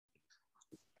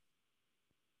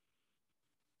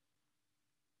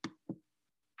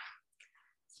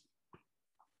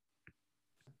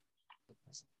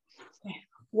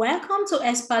Welcome to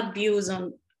Expert Views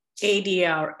on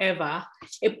ADR EVA,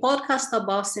 a podcast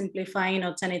about simplifying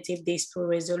alternative dispute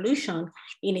resolution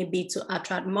in a bid to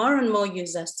attract more and more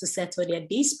users to settle their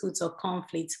disputes or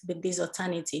conflicts with these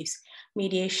alternatives: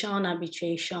 mediation,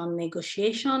 arbitration,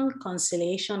 negotiation,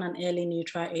 conciliation, and early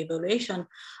neutral evaluation.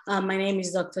 My name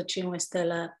is Dr. Chinwe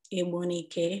Stella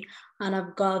Ebunike, and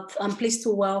I'm pleased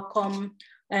to welcome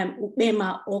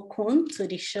Ukpema Okun to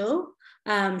the show.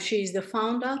 She is the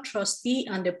founder, trustee,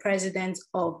 and the president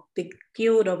of the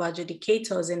Guild of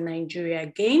Adjudicators in Nigeria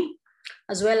again,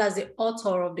 as well as the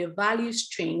author of The Value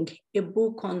String, a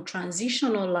book on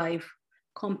transitional life,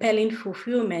 compelling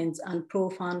fulfillment, and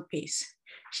profound peace.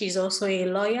 She's also a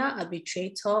lawyer,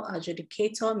 arbitrator,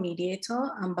 adjudicator,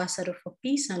 mediator, ambassador for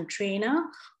peace, and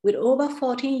trainer with over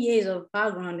 14 years of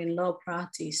background in law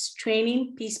practice,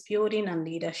 training, peace building, and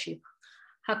leadership.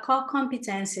 Her core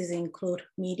competencies include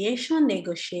mediation,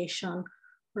 negotiation,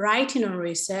 writing and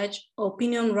research,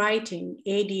 opinion writing,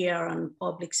 ADR, and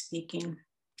public speaking.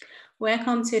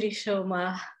 Welcome to the show,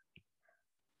 Ma.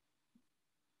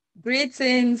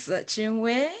 Greetings,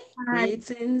 Chinwe. Hi.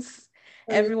 Greetings,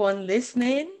 everyone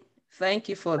listening. Thank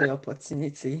you for the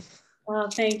opportunity. Well,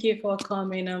 thank you for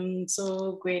coming. I'm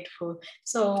so grateful.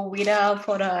 So without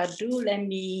further ado, let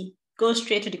me go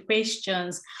straight to the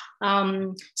questions.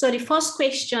 So the first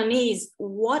question is,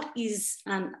 what is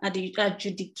an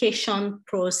adjudication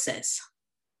process?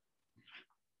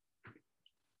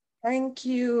 Thank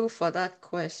you for that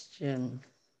question.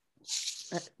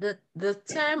 The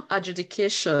term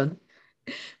adjudication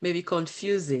may be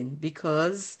confusing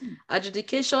because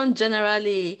adjudication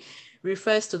generally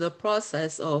refers to the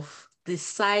process of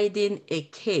deciding a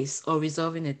case or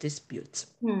resolving a dispute.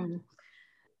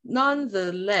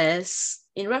 Nonetheless,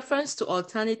 in reference to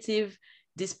alternative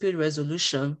dispute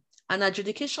resolution, an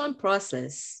adjudication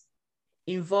process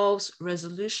involves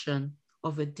resolution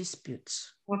of a dispute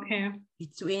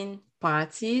between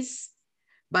parties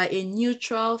by a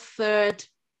neutral third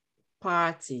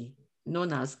party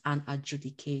known as an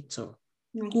adjudicator,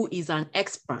 who is an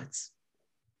expert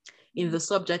in the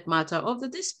subject matter of the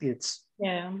dispute.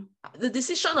 The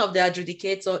decision of the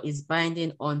adjudicator is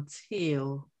binding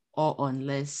until or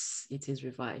unless it is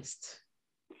revised.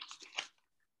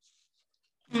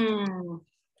 All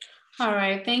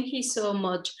right, thank you so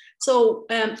much. So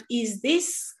is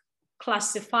this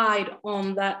classified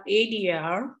on the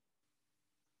ADR?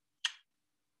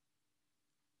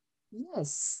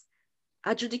 Yes,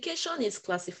 adjudication is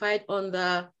classified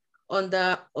under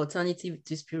alternative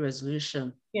dispute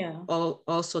resolution,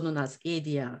 also known as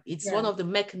ADR. It's one of the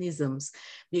mechanisms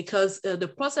because the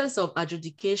process of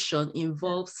adjudication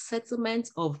involves settlement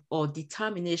of or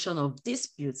determination of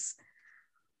disputes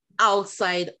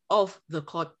outside of the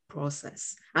court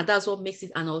process. And that's what makes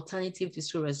it an alternative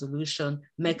dispute resolution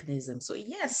mechanism. So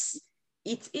yes,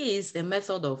 it is a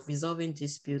method of resolving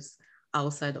disputes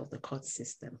outside of the court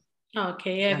system.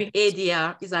 Okay,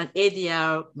 ADR is an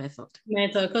ADR method.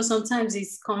 Because sometimes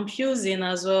it's confusing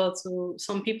as well. To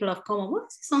some people have come up,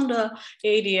 what's this on the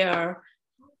ADR?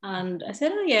 And I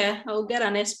said, oh yeah, I'll get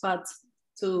an expert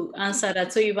to answer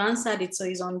that. So you've answered it, so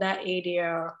it's on that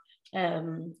ADR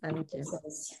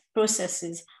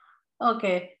processes.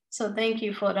 Okay, so thank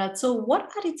you for that. So what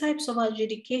are the types of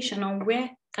adjudication and where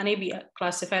can it be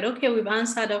classified? Okay, we've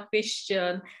answered the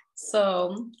question.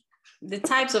 So the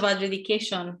types of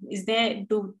adjudication, is there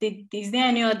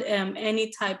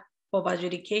any type of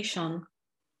adjudication?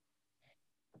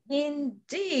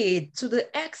 Indeed, to the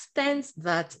extent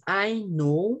that I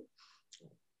know,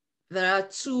 there are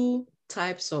two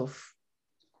types of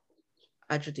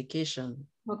adjudication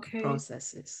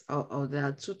processes, or there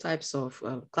are two types of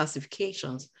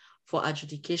classifications for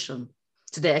adjudication,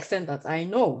 to the extent that I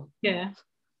know.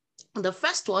 The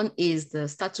first one is the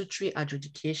statutory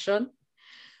adjudication,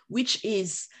 which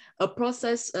is a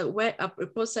process where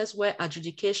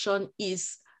adjudication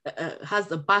is has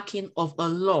the backing of a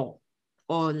law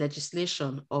or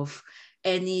legislation of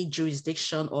any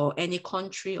jurisdiction or any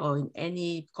country or in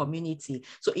any community.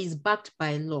 So it's backed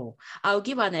by law. I'll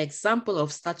give an example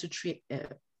of statutory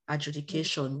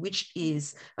adjudication, which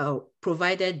is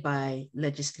provided by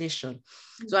legislation.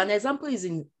 So an example is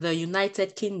in the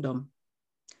United Kingdom,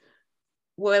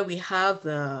 where we have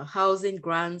the Housing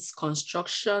Grants,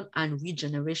 Construction and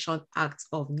Regeneration Act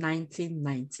of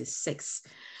 1996.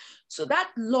 So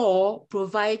that law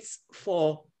provides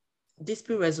for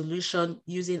dispute resolution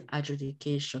using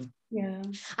adjudication.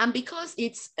 And because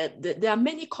there are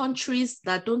many countries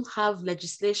that don't have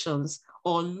legislations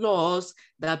or laws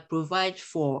that provide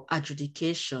for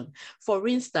adjudication. For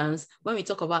instance, when we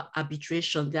talk about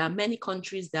arbitration, there are many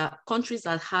countries that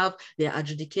have their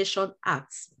adjudication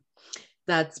acts.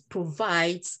 that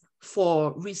provides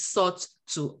for resort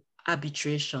to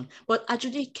arbitration. But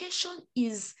adjudication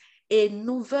is a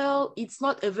novel, it's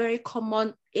not a very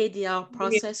common ADR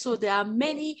process. So there are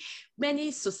many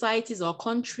societies or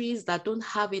countries that don't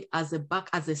have it as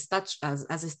a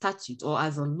statute or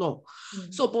as a law.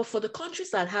 Mm-hmm. So, but for the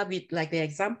countries that have it, like the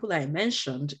example I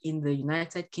mentioned in the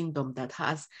United Kingdom that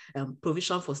has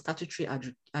provision for statutory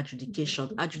adjudication,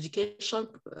 mm-hmm. adjudication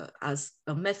as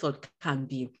a method can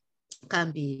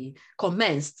be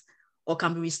commenced or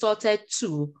can be resorted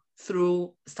to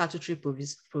through statutory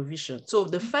provision. So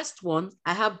the first one,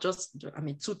 I have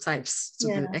two types to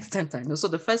the extent I know. So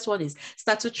the first one is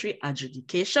statutory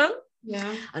adjudication.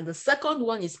 Yeah. And the second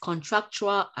one is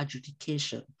contractual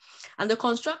adjudication. And the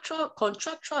contractual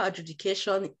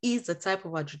adjudication is the type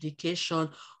of adjudication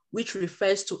which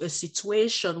refers to a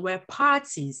situation where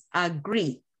parties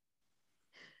agree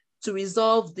to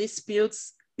resolve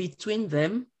disputes between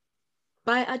them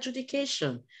by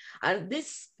adjudication. And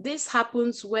this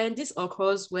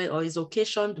occurs when or is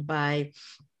occasioned by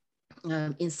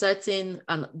inserting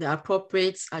the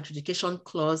appropriate adjudication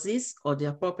clauses or the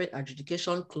appropriate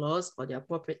adjudication clause or the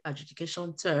appropriate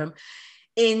adjudication term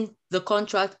in the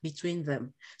contract between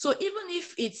them. So even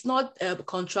if it's not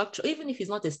contractual, even if it's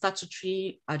not a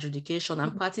statutory adjudication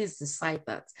and parties decide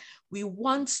that we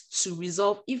want to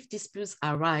resolve, if disputes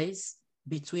arise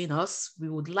between us, we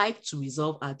would like to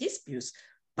resolve our disputes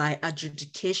by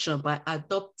adjudication, by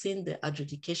adopting the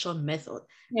adjudication method,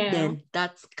 then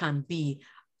that can be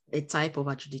a type of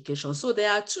adjudication. So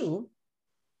there are two,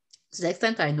 to the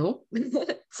extent I know,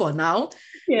 for now.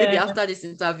 Maybe after this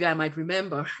interview, I might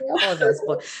remember others,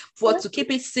 but to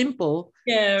keep it simple,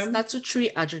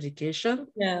 statutory adjudication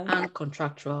and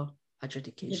contractual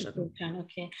adjudication.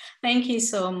 Okay, thank you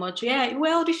so much. Yeah,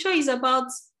 well, the show is about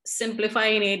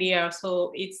simplifying ADR,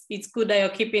 so it's good that you're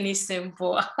keeping it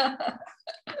simple.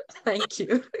 Thank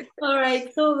you. All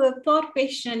right, so the third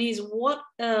question is what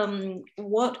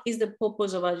is the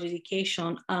purpose of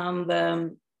adjudication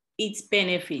and its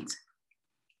benefits?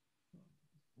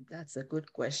 That's a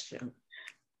good question.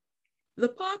 The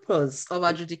purpose of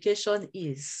adjudication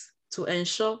is to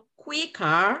ensure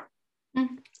quicker,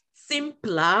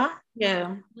 simpler,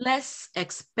 less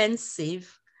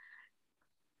expensive,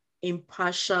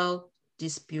 impartial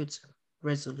dispute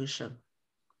resolution.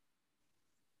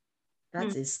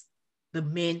 That is the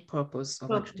main purpose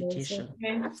of adjudication.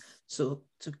 Okay. So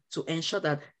to ensure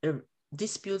that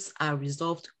disputes are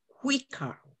resolved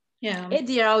quicker.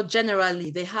 ADR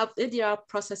generally, ADR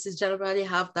processes generally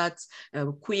have that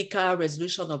quicker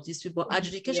resolution of dispute, but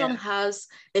adjudication has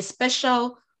a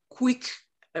special quick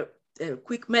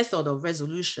method of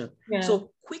resolution.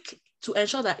 So to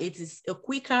ensure that it is a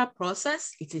quicker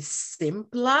process, it is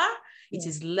simpler, it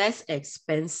is less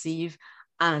expensive,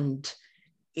 and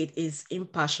it is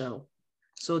impartial.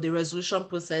 So the resolution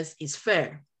process is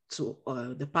fair to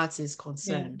the parties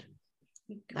concerned.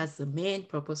 That's the main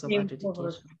purpose of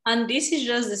adjudication. And this is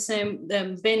just the same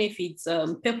benefits,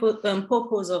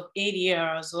 purpose of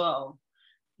ADR as well.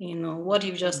 You know, what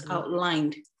you've just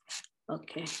outlined.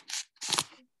 Okay.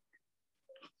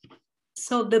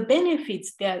 So the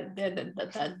benefits,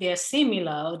 they're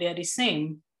similar or they're the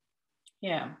same.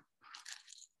 Yeah.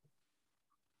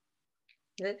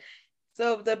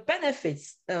 So the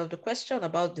benefits, the question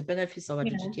about the benefits of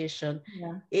adjudication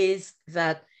is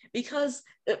that because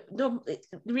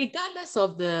regardless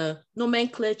of the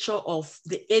nomenclature of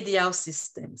the ADR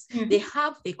systems, they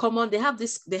have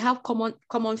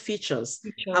common features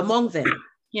among them.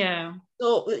 Yeah.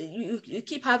 So you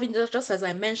keep having, just as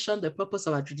I mentioned, the purpose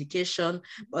of adjudication,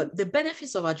 but the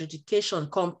benefits of adjudication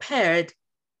compared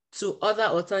to other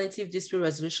alternative dispute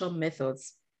resolution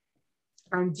methods,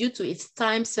 and due to its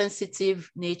time-sensitive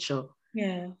nature,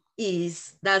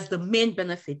 that's the main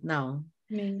benefit now.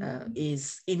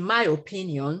 Is, in my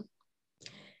opinion,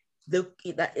 the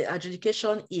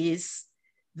adjudication is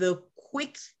the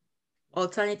quick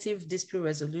alternative dispute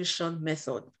resolution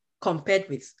method compared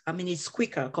with, it's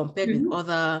quicker compared with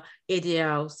other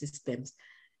ADR systems.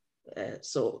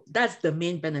 So that's the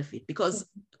main benefit, because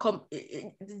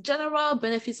the general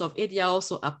benefits of ADR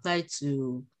also apply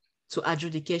to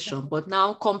adjudication, but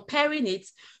now comparing it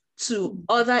to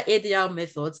other ADR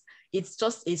methods, it's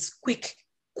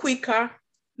quicker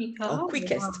or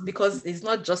quickest, because it's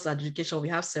not just adjudication, we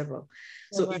have several.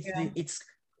 So it's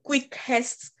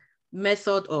quickest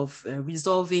method of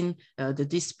resolving the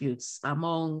disputes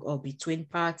among or between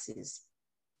parties.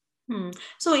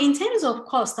 So in terms of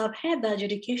cost, I've heard that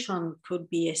adjudication could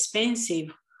be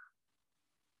expensive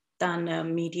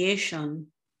than mediation.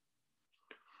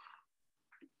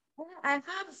 I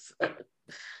have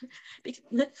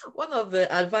one of the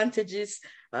advantages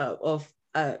of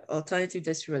alternative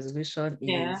dispute resolution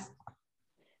is,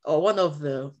 or one of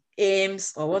the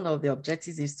aims or one of the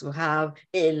objectives is to have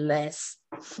a less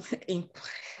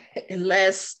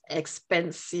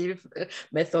expensive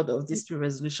method of dispute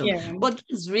resolution. But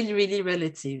it's really, really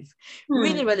relative,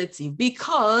 really relative,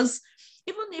 because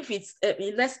even if it's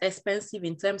less expensive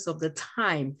in terms of the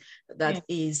time that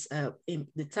is in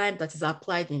the time that is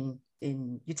applied in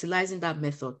utilizing that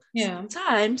method,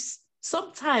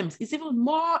 sometimes it's even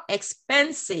more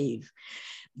expensive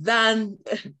than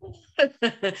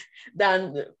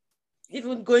than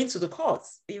even going to the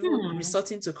courts, even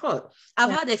resorting to court.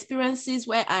 I've had experiences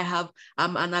where I'm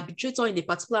an arbitrator in a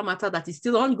particular matter that is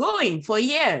still ongoing for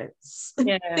years.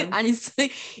 And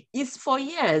it's for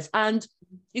years. And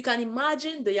you can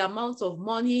imagine the amount of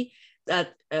money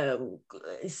that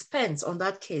is spent on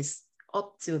that case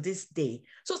up till this day.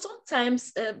 So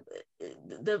sometimes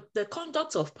the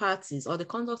conduct of parties or the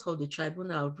conduct of the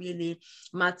tribunal really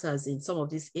matters in some of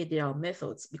these ADR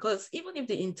methods, because even if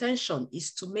the intention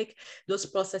is to make those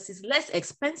processes less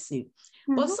expensive,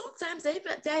 but sometimes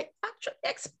they're actually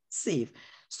expensive.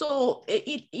 So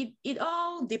it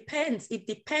all depends. It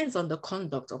depends on the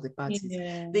conduct of the parties.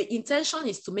 The intention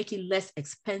is to make it less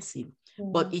expensive,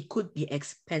 but it could be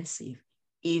expensive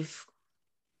if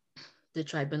the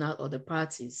tribunal or the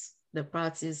parties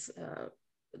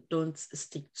don't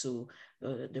stick to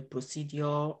the procedure,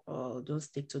 or don't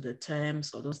stick to the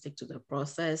terms, or don't stick to the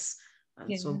process.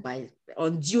 And so by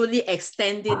unduly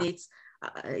extending it,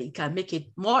 it can make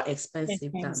it more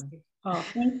expensive. Than. Oh,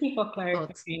 thank you for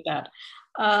clarifying that.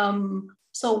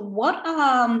 So what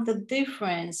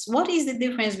is the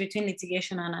difference between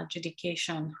litigation and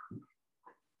adjudication?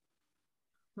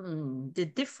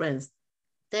 The difference.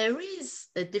 There is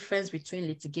a difference between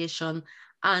litigation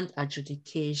and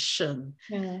adjudication.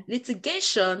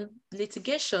 Litigation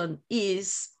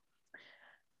is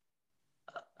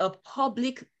a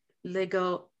public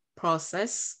legal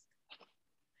process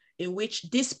in which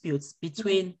disputes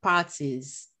between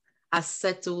parties are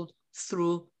settled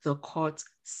through the court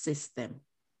system.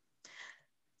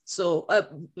 So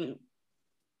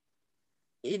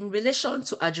in relation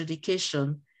to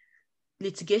adjudication,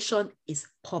 litigation is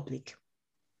public.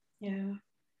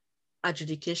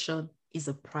 Adjudication is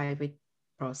a private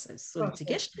process. So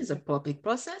litigation is a public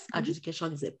process,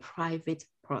 adjudication is a private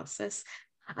process.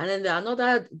 And then there are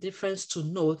another difference to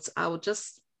note. I will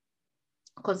just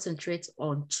concentrate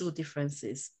on two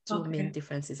main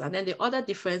differences. And then the other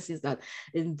difference is that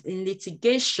in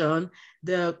litigation,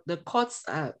 the courts,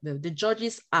 the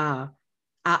judges are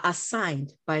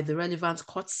assigned by the relevant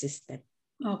court system.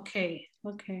 But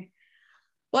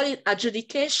in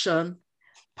adjudication,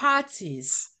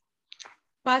 parties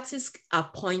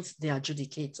appoint the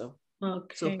adjudicator.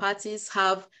 So parties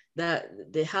have the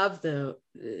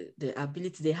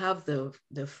ability, they have the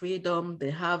freedom,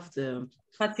 they have the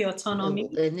party autonomy.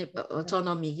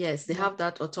 Autonomy, yes, they have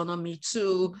that autonomy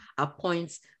to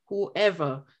appoint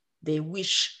whoever they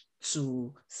wish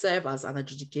to serve as an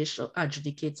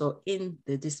adjudicator in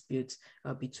the dispute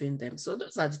between them. So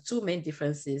those are the two main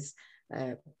differences.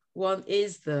 One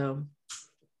is the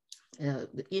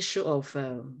issue of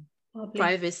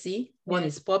privacy. One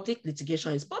is public,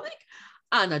 litigation is public,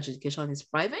 and adjudication is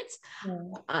private.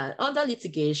 Under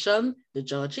litigation, the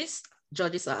judges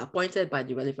are appointed by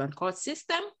the relevant court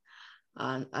system,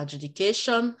 and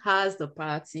adjudication has the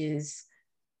parties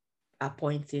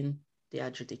appointing the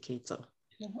adjudicator.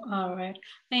 All right,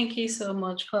 thank you so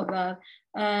much for that.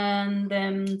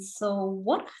 And so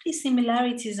what are the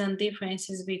similarities and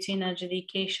differences between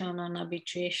adjudication and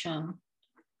arbitration?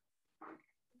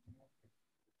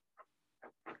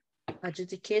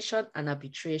 Adjudication and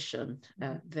arbitration,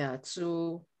 there are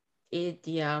two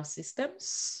ADR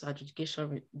systems,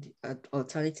 adjudication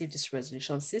alternative dispute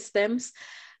resolution systems,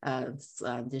 and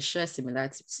they share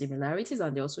similarities,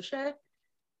 and they also share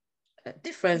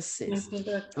differences.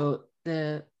 So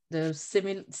the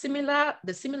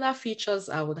similar features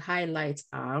I would highlight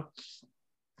are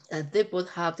that they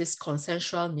both have this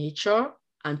consensual nature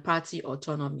and party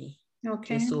autonomy.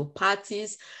 So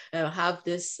parties have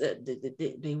this,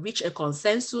 they reach a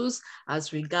consensus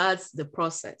as regards the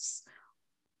process,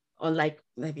 unlike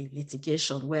maybe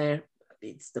litigation where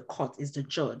it's the court, is the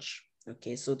judge.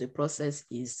 So the process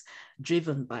is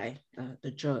driven by the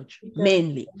judge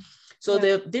mainly. So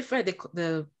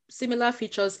the similar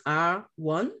features are,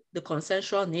 one, the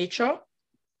consensual nature,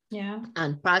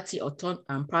 and party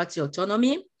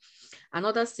autonomy.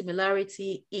 Another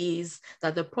similarity is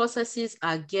that the processes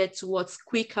are geared towards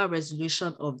quicker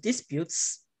resolution of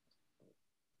disputes.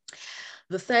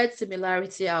 The third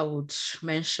similarity I would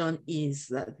mention is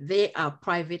that they are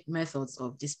private methods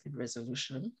of dispute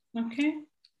resolution. Okay.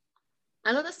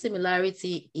 Another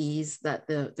similarity is that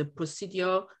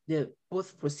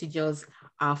both procedures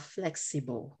are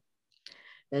flexible.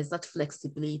 There's that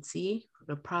flexibility for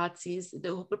the parties.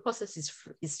 The process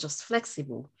is just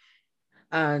flexible.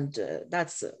 And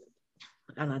that's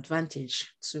an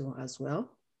advantage too as well.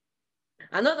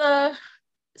 Another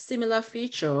similar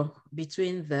feature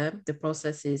between them, the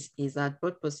processes, is that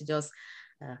both procedures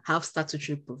have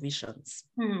statutory provisions,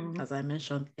 as I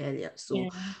mentioned earlier. So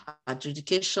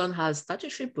adjudication has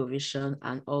statutory provision,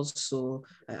 and also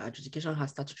adjudication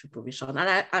has statutory provision.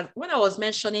 And when I was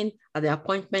mentioning the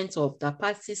appointment of the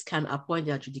parties can appoint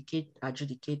the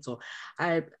adjudicator,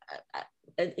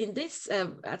 in this,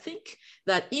 I think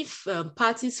that if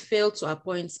parties fail to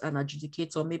appoint an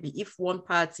adjudicator, maybe if one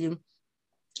party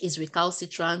is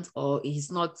recalcitrant or is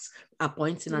not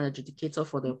appointing an adjudicator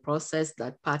for the process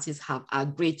that parties have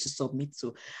agreed to submit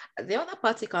to, the other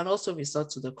party can also resort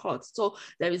to the court. So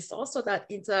there is also that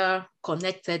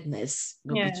interconnectedness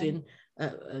between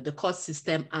the court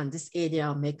system and these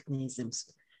ADR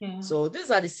mechanisms. So these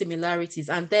are the similarities.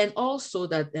 And then also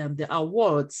that the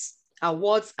awards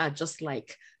are just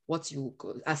like what you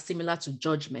are similar to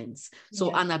judgments.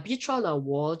 So an arbitral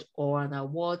award or an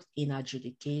award in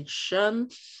adjudication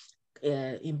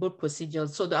in both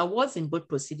procedures. So the awards in both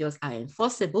procedures are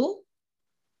enforceable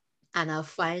and are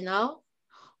final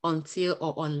until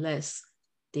or unless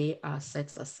they are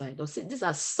set aside. These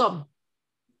are some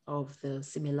of the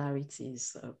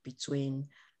similarities between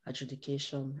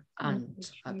adjudication and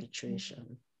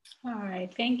arbitration. All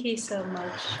right, thank you so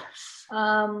much.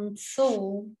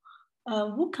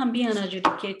 Who can be an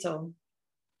adjudicator?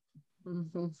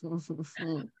 Who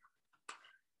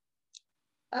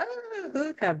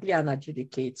can be an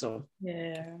adjudicator?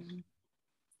 Yeah.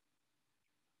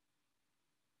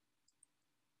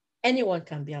 Anyone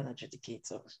can be an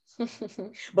adjudicator.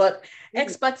 But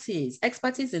expertise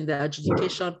in the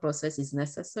adjudication process is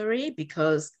necessary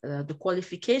because the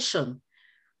qualification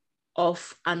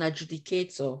of an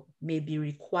adjudicator may be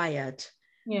required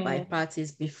by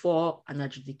parties before an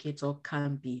adjudicator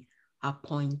can be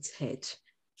appointed.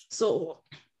 So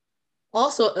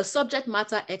also a subject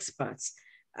matter expert,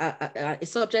 a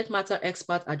subject matter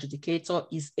expert adjudicator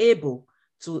is able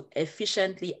to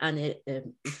efficiently and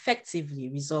effectively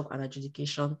resolve an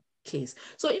adjudication case.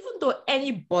 So even though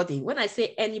anybody, when I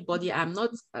say anybody, I'm not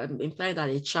implying that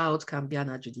a child can be an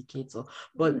adjudicator,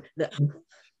 but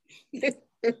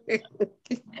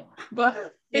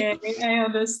but I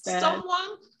understand.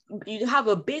 Someone you have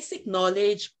a basic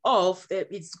knowledge of,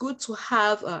 it's good to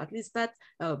have at least that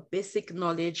basic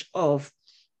knowledge of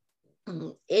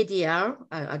ADR,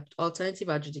 alternative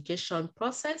adjudication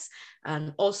process,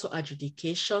 and also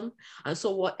adjudication. And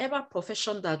so whatever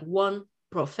profession that one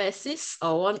professes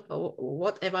or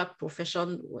whatever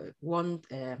profession one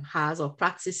has or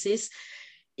practices,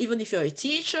 even if you're a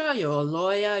teacher, you're a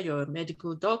lawyer, you're a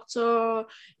medical doctor,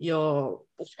 you're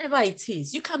whatever it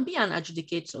is, you can be an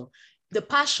adjudicator. The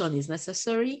passion is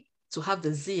necessary to have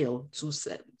the zeal to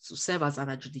serve as an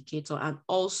adjudicator and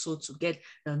also to get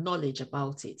the knowledge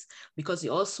about it, because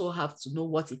you also have to know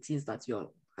what it is that you're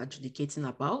adjudicating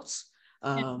about.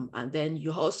 And then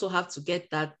you also have to get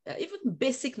that even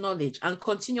basic knowledge and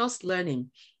continuous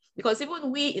learning, because even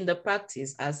we in the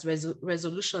practice as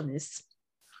resolutionists,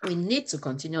 we need to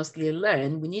continuously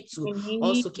learn. We need to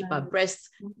also keep abreast,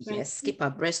 keep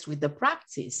abreast with the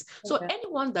practice. So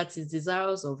anyone that is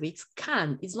desirous of it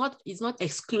can, it's not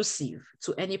exclusive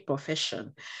to any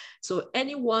profession. So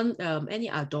anyone, any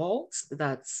adult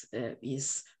that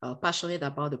is passionate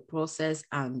about the process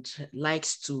and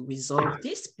likes to resolve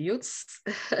disputes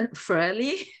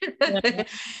fairly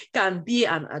can be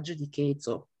an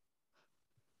adjudicator.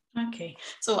 Okay,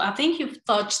 so I think you've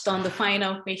touched on the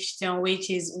final question, which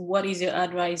is what is your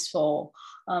advice for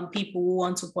people who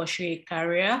want to pursue a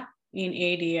career in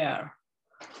ADR?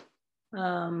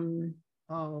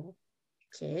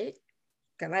 Okay,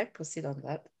 can I proceed on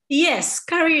that? Yes,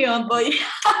 carry on, but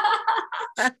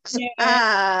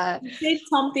say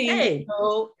something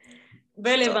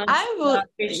relevant. So I will,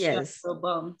 yes.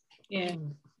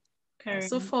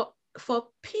 So for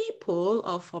people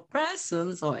or for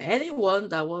persons or anyone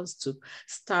that wants to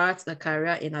start a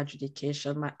career in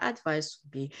adjudication, my advice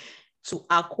would be to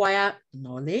acquire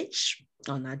knowledge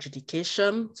on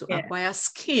adjudication, to acquire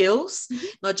skills,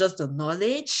 not just the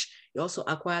knowledge. You also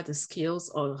acquire the skills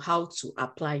on how to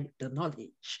apply the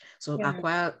knowledge. So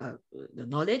acquire the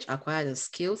knowledge, acquire the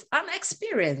skills and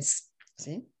experience.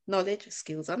 See, knowledge,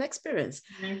 skills, and experience.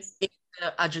 In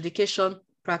the adjudication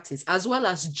practice, as well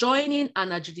as joining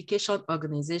an adjudication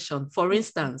organization. For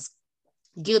instance,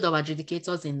 Guild of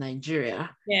Adjudicators in Nigeria.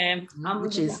 Yeah, I'm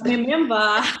a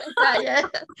member. Yeah.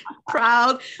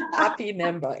 Proud, happy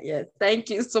member. Yes, thank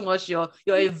you so much. You're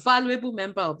a valuable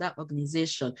member of that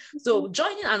organization. So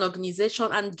joining an organization,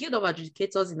 and Guild of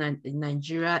Adjudicators in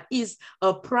Nigeria is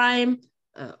a prime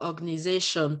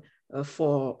organization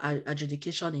for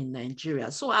adjudication in Nigeria.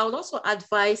 So I would also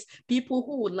advise people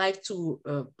who would like to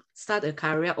start a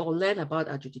career or learn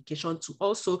about adjudication to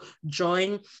also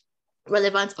join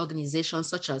relevant organizations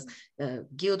such as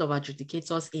Guild of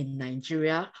Adjudicators in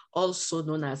Nigeria, also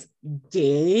known as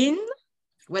GAIN,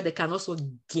 where they can also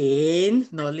gain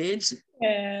knowledge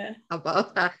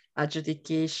about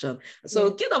adjudication. So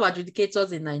Guild of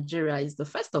Adjudicators in Nigeria is the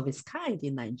first of its kind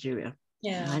in Nigeria.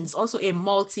 Yeah. And it's also a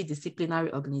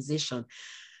multidisciplinary organization,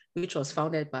 which was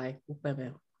founded by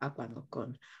Upeme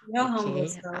Akpan-Okon.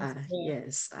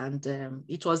 Yes, and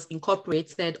it was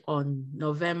incorporated on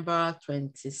November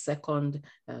 22nd,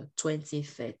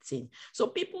 2013.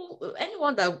 So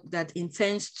anyone that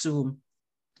intends to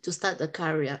start a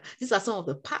career, these are some of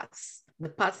the paths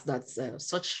that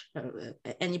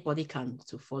anybody can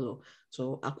to follow.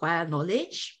 So acquire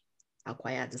knowledge,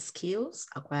 acquire the skills,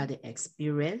 acquire the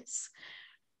experience,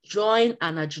 join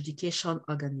an adjudication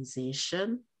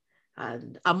organization,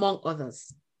 and among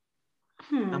others.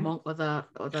 Among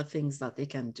other things that they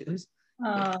can do.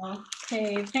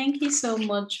 Okay, thank you so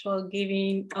much for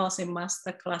giving us a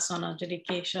masterclass on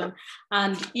adjudication.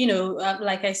 And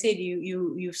like I said,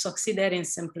 you've succeeded in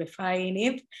simplifying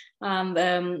it.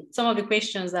 And some of the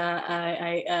questions that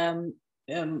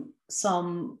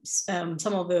some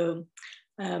of the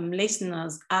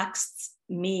listeners asked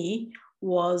me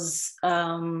was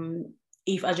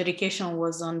if adjudication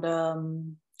was on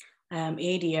the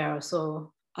ADR.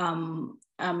 So I'm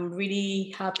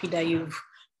really happy that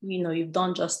you've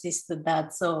done justice to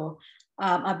that. So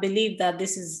I believe that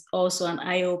this is also an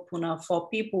eye-opener for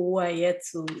people who are yet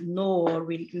to know or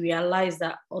realize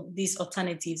that these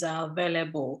alternatives are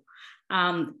available.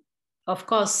 Of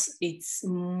course, it's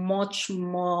much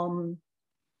more,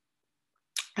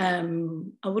 I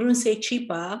wouldn't say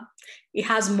cheaper. It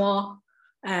has more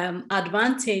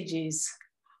advantages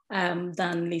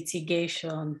than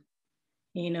litigation.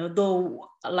 Though,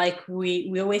 like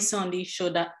we always say on this show,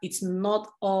 that it's not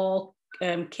all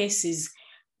cases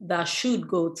that should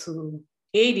go to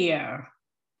ADR.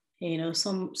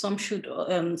 Some should,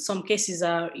 some cases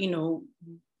are,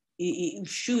 it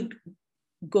should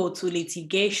go to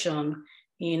litigation.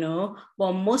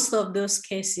 But most of those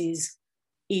cases,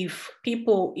 if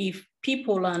people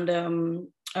and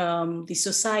the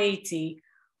society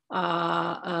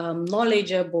are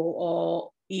knowledgeable,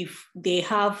 or if they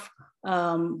have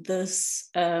this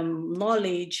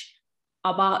knowledge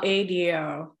about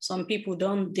ADR. Some people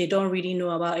don't really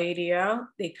know about ADR.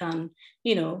 They can,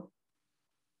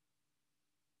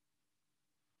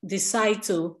 decide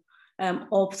to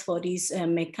opt for these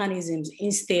mechanisms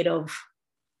instead of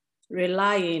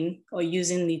relying or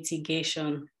using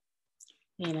litigation.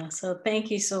 So thank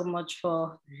you so much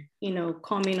for,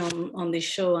 coming on the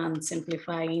show and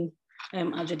simplifying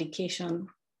adjudication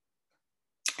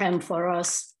for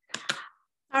us.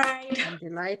 All right. I'm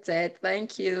delighted.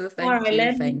 Thank you.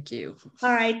 Thank you.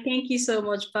 All right. Thank you so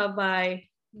much. Bye-bye.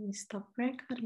 Stop recording.